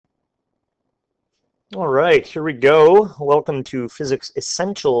All right, here we go. Welcome to Physics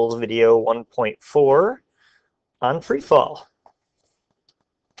Essentials video 1.4 on free fall.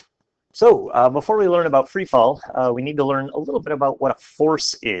 So before we learn about free fall, we need to learn a little bit about what a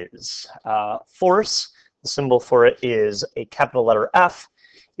force is. Force, the symbol for it is a capital letter F,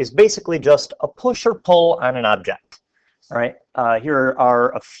 is basically just a push or pull on an object. All right, here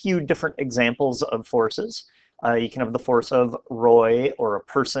are a few different examples of forces. You can have the force of Roy or a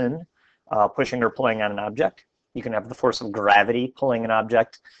person pushing or pulling on an object. You can have the force of gravity pulling an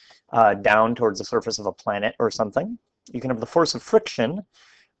object down towards the surface of a planet or something. You can have the force of friction,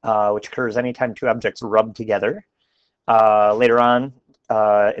 which occurs anytime two objects rub together. Later on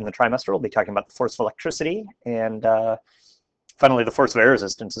in the trimester, we'll be talking about the force of electricity. And finally, the force of air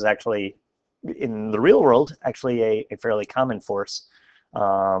resistance is actually, in the real world, actually a fairly common force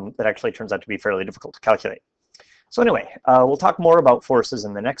that actually turns out to be fairly difficult to calculate. So anyway, we'll talk more about forces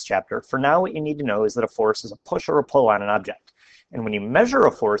in the next chapter. For now, what you need to know is that a force is a push or a pull on an object. And when you measure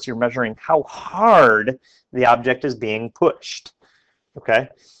a force, you're measuring how hard the object is being pushed. Okay?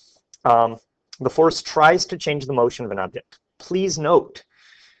 The force tries to change the motion of an object. Please note,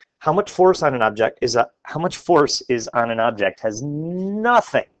 how much force on an object is on an object has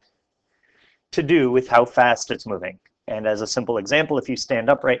nothing to do with how fast it's moving. And as a simple example, if you stand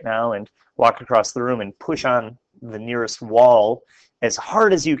up right now and walk across the room and push on the nearest wall as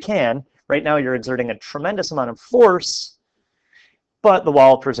hard as you can, right now you're exerting a tremendous amount of force, but the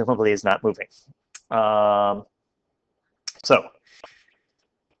wall presumably is not moving. So,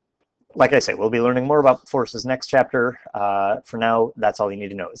 like I say, we'll be learning more about forces next chapter. For now, that's all you need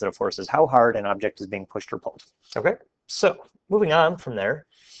to know, is that a force is how hard an object is being pushed or pulled. Okay, so moving on from there,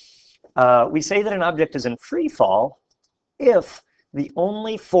 we say that an object is in free fall if the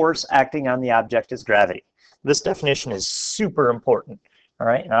only force acting on the object is gravity. This definition is super important. All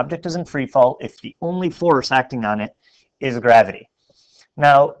right, an object is in free fall if the only force acting on it is gravity.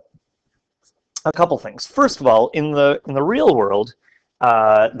 Now, a couple things. First of all, in the real world,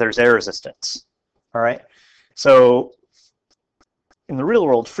 there's air resistance. All right, so in the real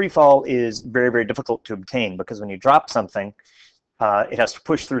world, free fall is very, very difficult to obtain because when you drop something, it has to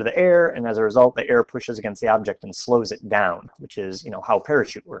push through the air, and as a result, the air pushes against the object and slows it down, which is, how a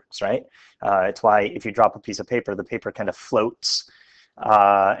parachute works, right? It's why if you drop a piece of paper, the paper kind of floats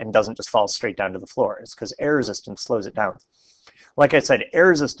and doesn't just fall straight down to the floor. It's because air resistance slows it down. Like I said, air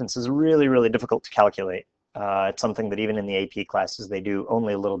resistance is really, really difficult to calculate. It's something that even in the AP classes, they do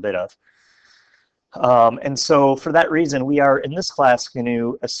only a little bit of. And so for that reason, we are in this class going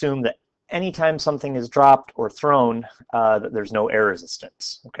to assume that anytime something is dropped or thrown, that there's no air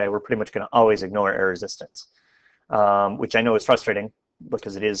resistance. Okay, we're pretty much going to always ignore air resistance, which I know is frustrating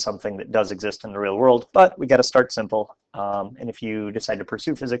because it is something that does exist in the real world, but we got to start simple. And if you decide to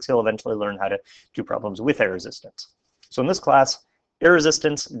pursue physics, you'll eventually learn how to do problems with air resistance. So in this class, air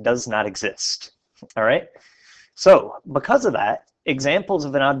resistance does not exist. All right, so because of that, examples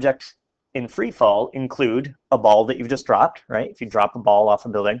of an object in free fall include a ball that you've just dropped, right? If you drop a ball off a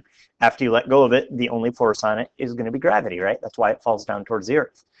building, after you let go of it, the only force on it is going to be gravity, right? That's why it falls down towards the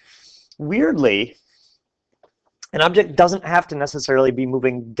earth. Weirdly, an object doesn't have to necessarily be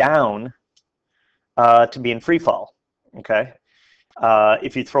moving down to be in free fall, okay?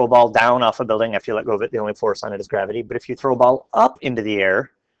 If you throw a ball down off a building after you let go of it, the only force on it is gravity. But if you throw a ball up into the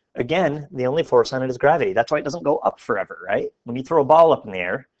air, again, the only force on it is gravity. That's why it doesn't go up forever, right? When you throw a ball up in the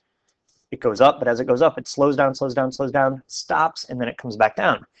air, it goes up, but as it goes up, it slows down, slows down, slows down, stops, and then it comes back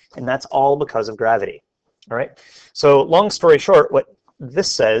down. And that's all because of gravity. All right. So long story short, what this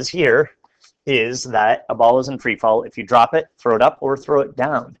says here is that a ball is in free fall if you drop it, throw it up, or throw it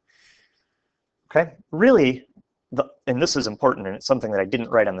down. Okay. Really, and this is important, and it's something that I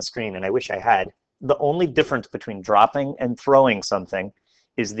didn't write on the screen, and I wish I had. The only difference between dropping and throwing something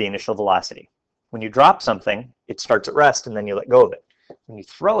is the initial velocity. When you drop something, it starts at rest, and then you let go of it. When you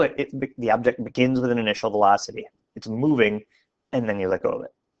throw it, the object begins with an initial velocity. It's moving, and then you let go of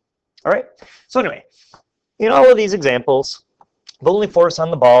it. All right. So anyway, in all of these examples, the only force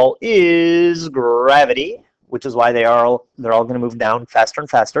on the ball is gravity, which is why they're all going to move down faster and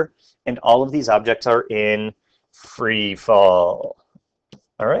faster. And all of these objects are in free fall.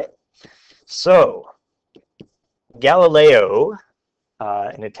 All right. So Galileo,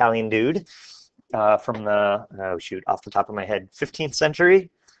 an Italian dude, from the, oh shoot, off the top of my head, 15th century,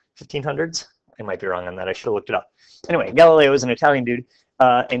 1500s? I might be wrong on that, I should have looked it up. Anyway, Galileo is an Italian dude,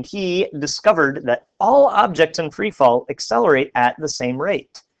 and he discovered that all objects in free fall accelerate at the same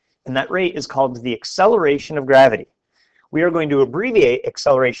rate. And that rate is called the acceleration of gravity. We are going to abbreviate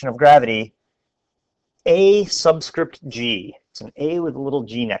acceleration of gravity A subscript G. It's an A with a little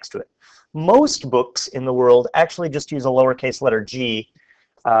g next to it. Most books in the world actually just use a lowercase letter g.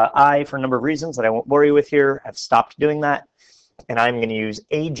 I, for a number of reasons that I won't bore you with here, have stopped doing that, and I'm going to use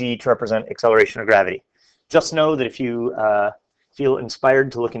AG to represent acceleration of gravity. Just know that if you feel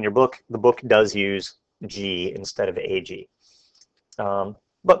inspired to look in your book, the book does use G instead of AG.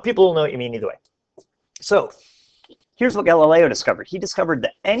 But people will know what you mean either way. So here's what Galileo discovered. He discovered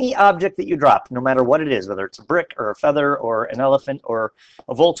that any object that you drop, no matter what it is, whether it's a brick or a feather or an elephant or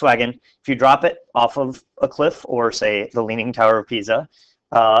a Volkswagen, if you drop it off of a cliff or, say, the Leaning Tower of Pisa,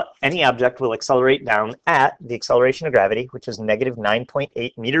 any object will accelerate down at the acceleration of gravity, which is negative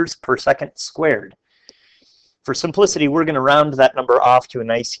 9.8 meters per second squared. For simplicity, we're going to round that number off to a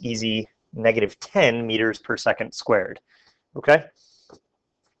nice, easy negative 10 meters per second squared. Okay?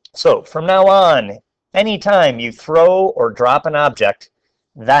 So from now on, anytime you throw or drop an object,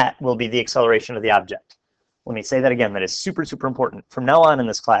 that will be the acceleration of the object. Let me say that again. That is super, super important. From now on in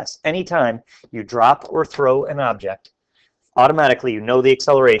this class, anytime you drop or throw an object, automatically you know the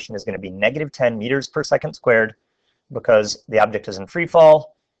acceleration is going to be negative 10 meters per second squared because the object is in free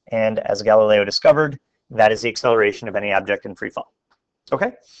fall, and as Galileo discovered, that is the acceleration of any object in free fall.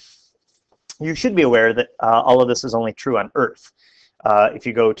 Okay? You should be aware that all of this is only true on Earth. If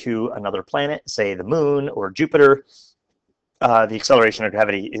you go to another planet, say the moon or Jupiter, the acceleration of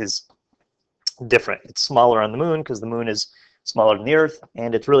gravity is different. It's smaller on the moon because the moon is smaller than the Earth,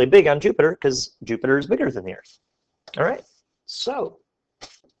 and it's really big on Jupiter because Jupiter is bigger than the Earth. All right? So,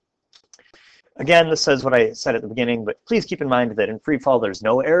 again, this says what I said at the beginning, but please keep in mind that in free fall, there's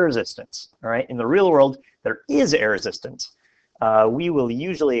no air resistance. All right? In the real world, there is air resistance. We will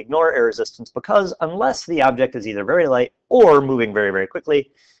usually ignore air resistance because unless the object is either very light or moving very, very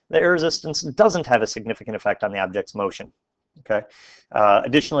quickly, the air resistance doesn't have a significant effect on the object's motion. Okay.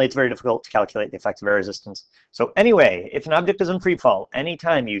 Additionally, it's very difficult to calculate the effects of air resistance. So anyway, if an object is in free fall,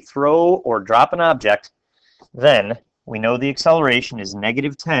 anytime you throw or drop an object, then we know the acceleration is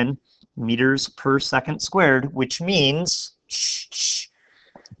negative 10 meters per second squared, which means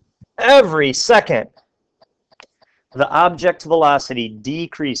every second the object velocity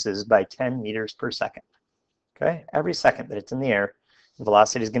decreases by 10 meters per second. Okay, every second that it's in the air, the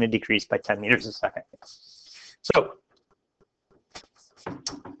velocity is going to decrease by 10 meters a second. So,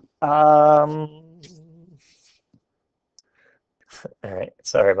 all right,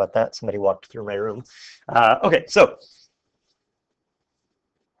 sorry about that. Somebody walked through my room. Okay, so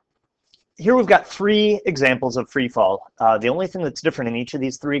here we've got three examples of free fall. The only thing that's different in each of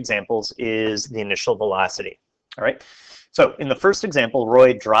these three examples is the initial velocity. All right, so in the first example,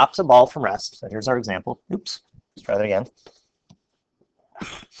 Roy drops a ball from rest. So here's our example. Oops, let's try that again.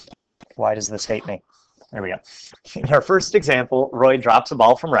 Why does this hate me? There we go. In our first example, Roy drops a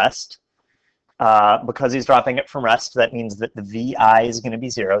ball from rest. Because he's dropping it from rest, that means that the VI is going to be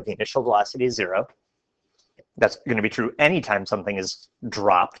 0. The initial velocity is 0. That's going to be true anytime something is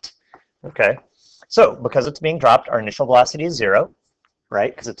dropped. Okay, so because it's being dropped, our initial velocity is 0,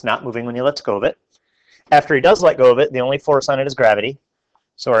 right? Because it's not moving when he lets go of it. After he does let go of it, the only force on it is gravity.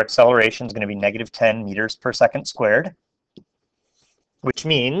 So our acceleration is going to be negative 10 meters per second squared, which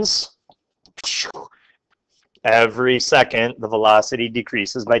means every second the velocity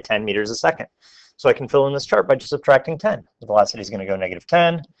decreases by 10 meters a second. So I can fill in this chart by just subtracting 10. The velocity is going to go negative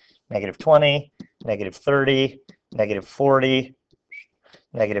 10, negative 20, negative 30, negative 40,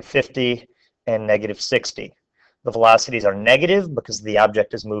 negative 50, and negative 60. The velocities are negative because the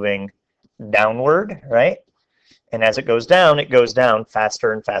object is moving downward, right? And as it goes down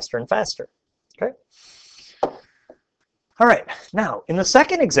faster and faster and faster. Okay? All right, now in the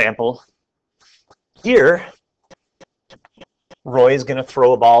second example, here, Roy is going to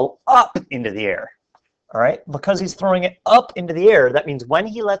throw a ball up into the air. All right, because he's throwing it up into the air, that means when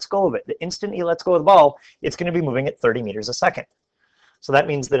he lets go of it, the instant he lets go of the ball, it's going to be moving at 30 meters a second. So that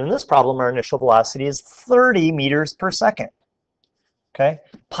means that in this problem, our initial velocity is 30 meters per second. Okay,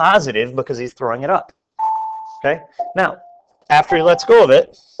 positive because he's throwing it up. Okay, now, after he lets go of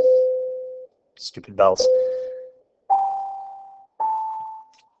it, stupid bells.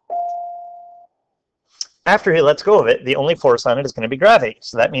 After he lets go of it, the only force on it is going to be gravity.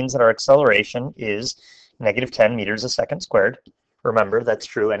 So that means that our acceleration is negative 10 meters a second squared. Remember, that's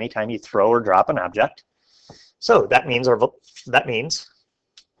true anytime you throw or drop an object. So that means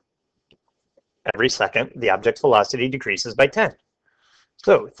every second the object's velocity decreases by 10.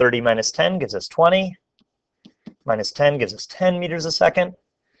 So 30 minus 10 gives us 20. Minus 10 gives us 10 meters a second.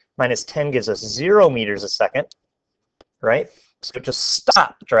 Minus 10 gives us 0 meters a second. Right? So it just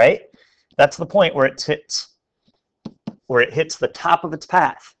stopped, right? That's the point where it hits the top of its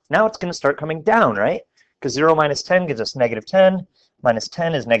path. Now it's going to start coming down, right? because 0 minus 10 gives us negative 10, minus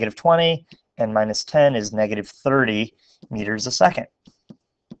 10 is negative 20, and minus 10 is negative 30 meters a second.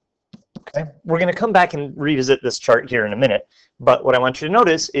 Okay, we're going to come back and revisit this chart here in a minute, but what I want you to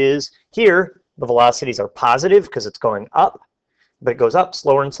notice is here the velocities are positive because it's going up, but it goes up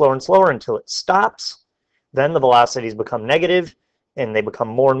slower and slower and slower until it stops. Then the velocities become negative, and they become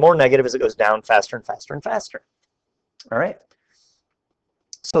more and more negative as it goes down faster and faster and faster. All right.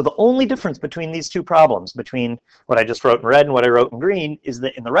 So the only difference between these two problems, between what I just wrote in red and what I wrote in green, is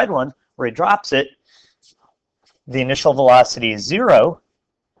that in the red one, where he drops it, the initial velocity is 0,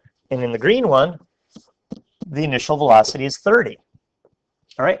 and in the green one, the initial velocity is 30.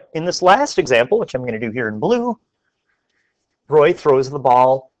 All right. In this last example, which I'm going to do here in blue, Roy throws the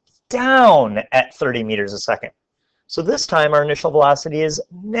ball down at 30 meters a second. So this time our initial velocity is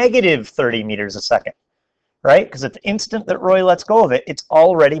negative 30 meters a second, right? Because at the instant that Roy lets go of it, it's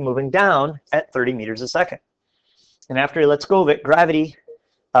already moving down at 30 meters a second. And after he lets go of it, gravity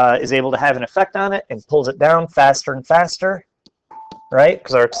is able to have an effect on it and pulls it down faster and faster, right?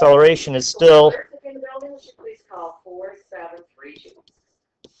 Because our acceleration is still... Please call 4732.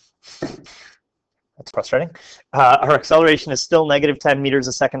 That's frustrating. Our acceleration is still negative 10 meters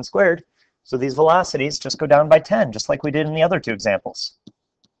a second squared. So these velocities just go down by 10, just like we did in the other two examples.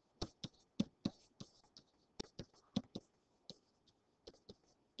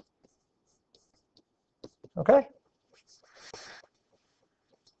 Okay.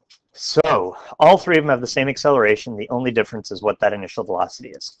 So all three of them have the same acceleration. The only difference is what that initial velocity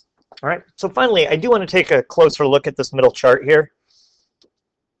is. All right. So finally, I do want to take a closer look at this middle chart here.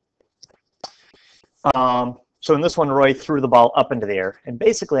 So in this one, Roy threw the ball up into the air. And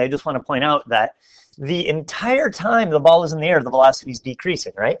basically, I just want to point out that the entire time the ball is in the air, the velocity is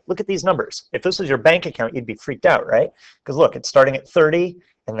decreasing, right? Look at these numbers. If this was your bank account, you'd be freaked out, right? Because look, it's starting at 30,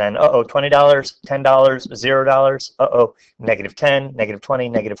 and then, uh-oh, $20, $10, $0, uh-oh, negative 10, negative 20,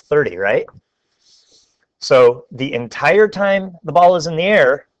 negative 30, right? So the entire time the ball is in the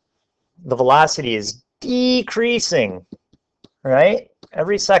air, the velocity is decreasing, right?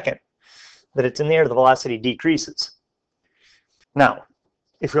 Every second that it's in the air, the velocity decreases. Now,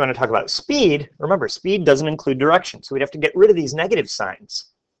 if we want to talk about speed, remember, speed doesn't include direction, so we'd have to get rid of these negative signs,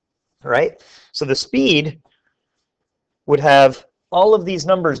 right? So the speed would have all of these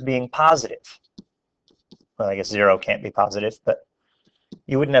numbers being positive. Well, I guess 0 can't be positive, but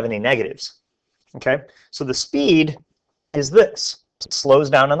you wouldn't have any negatives, okay? So the speed is this. It slows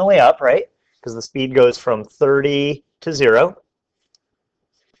down on the way up, right? Because the speed goes from 30 to 0.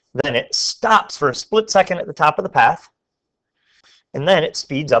 Then it stops for a split second at the top of the path. And then it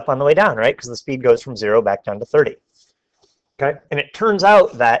speeds up on the way down, right? Because the speed goes from 0 back down to 30. Okay? And it turns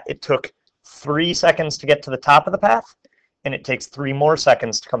out that it took 3 seconds to get to the top of the path, and it takes 3 more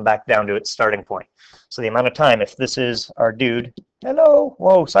seconds to come back down to its starting point. So the amount of time, if this is our dude, hello,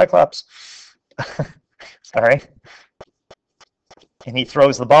 whoa, Cyclops. Sorry. And he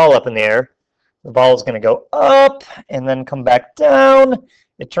throws the ball up in the air, the ball is going to go up and then come back down.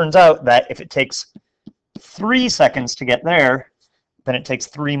 It turns out that if it takes 3 seconds to get there, then it takes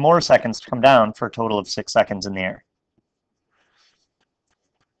 3 more seconds to come down for a total of 6 seconds in the air.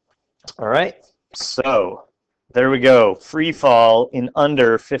 All right, so there we go. Free fall in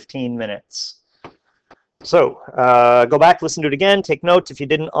under 15 minutes. So go back, listen to it again, take notes if you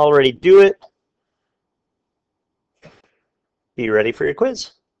didn't already do it. Be ready for your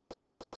quiz.